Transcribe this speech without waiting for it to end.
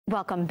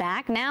Welcome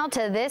back now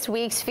to this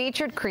week's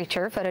featured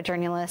creature.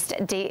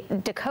 Photojournalist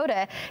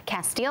Dakota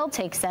Casteel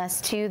takes us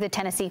to the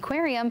Tennessee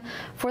Aquarium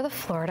for the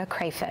Florida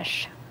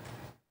crayfish.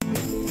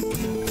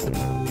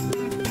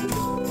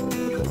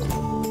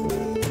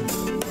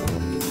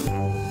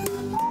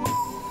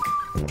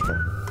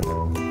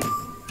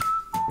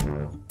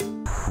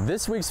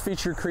 This week's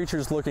featured creature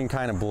is looking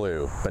kind of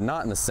blue, but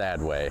not in a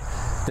sad way.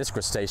 This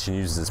crustacean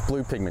uses its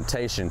blue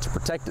pigmentation to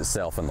protect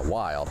itself in the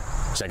wild.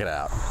 Check it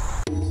out.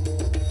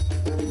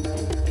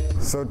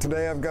 So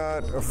today I've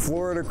got a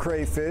Florida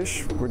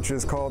crayfish, which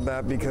is called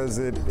that because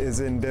it is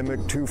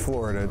endemic to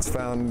Florida. It's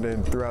found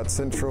throughout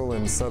central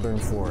and southern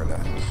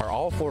Florida. Are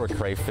all Florida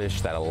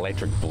crayfish that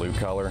electric blue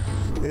color?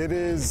 It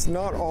is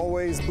not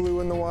always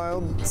blue in the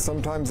wild.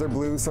 Sometimes they're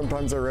blue,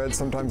 sometimes they're red,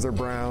 sometimes they're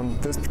brown.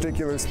 This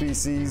particular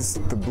species,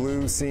 the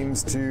blue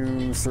seems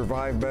to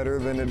survive better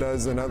than it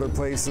does in other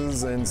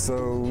places, and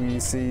so you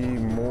see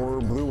more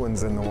blue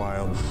ones in the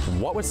wild.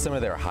 What would some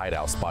of their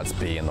hideout spots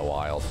be in the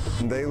wild?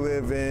 They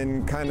live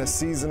in kind of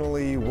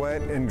seasonally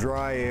wet and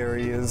dry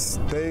areas.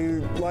 They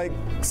like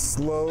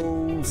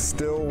slow,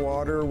 still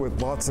water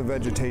with lots of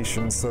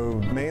vegetation, so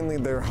mainly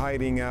they're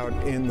hiding out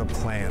in the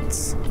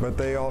plants. But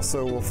they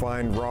also will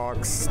find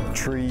rocks,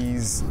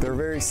 trees. They're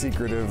very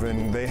secretive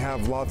and they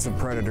have lots of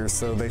predators,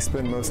 so they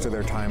spend most of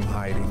their time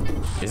hiding.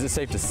 Is it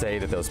safe to say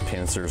that those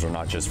pincers are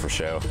not just for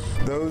show?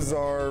 Those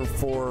are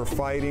for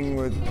fighting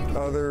with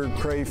other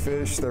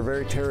crayfish. They're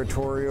very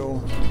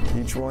territorial.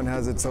 Each one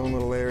has its own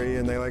little area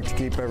and they like to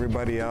keep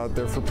everybody out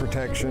there for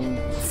protection.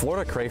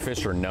 Florida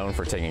crayfish are known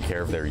for taking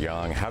care of their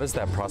young. How does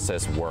that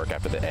process work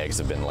after the eggs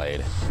have been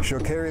laid? She'll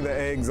carry the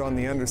eggs on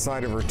the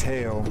underside of her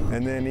tail,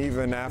 and then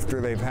even after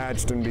they've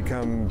hatched and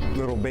become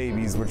little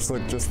babies, which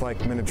look just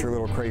like miniature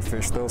little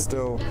crayfish, they'll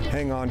still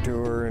hang on to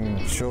her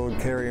and she'll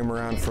carry them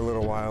around for a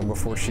little while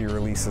before she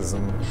releases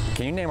them.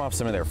 Can you name off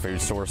some of their food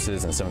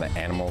sources and some of the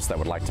animals that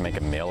would like to make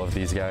a meal of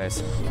these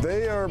guys?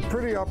 They are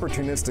pretty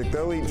opportunistic.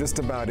 They'll eat just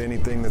about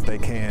anything that they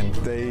can.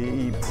 They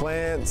eat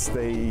plants,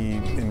 they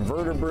eat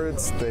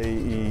invertebrates, they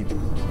eat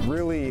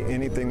really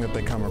anything that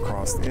they come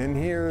across. In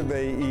here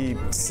they eat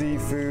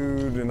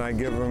seafood, and I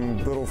give them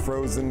little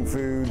frozen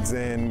foods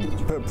and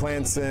put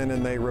plants in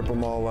and they rip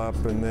them all up,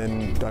 and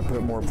then I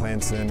put more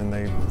plants in and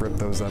they rip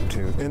those up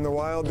too. In the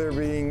wild they're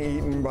being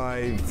eaten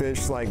by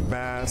fish like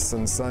bass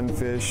and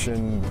sunfish,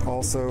 and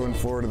also in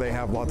Florida they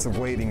have lots of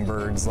wading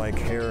birds like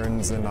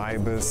herons and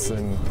ibis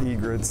and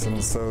egrets,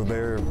 and so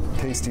they're a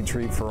tasty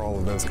treat for all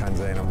of those kinds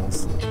of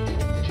animals.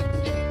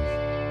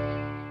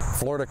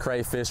 Florida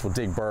crayfish will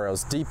dig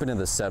burrows deep into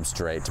the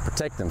substrate to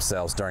protect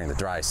themselves during the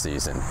dry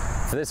season.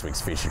 For this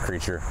week's featured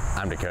creature,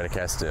 I'm Dakota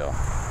Casteel.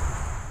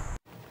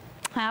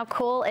 How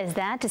cool is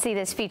that to see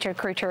this featured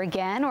creature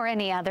again or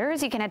any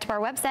others? You can head to our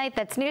website.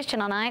 That's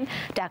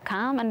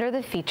newschannel9.com under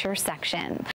the feature section.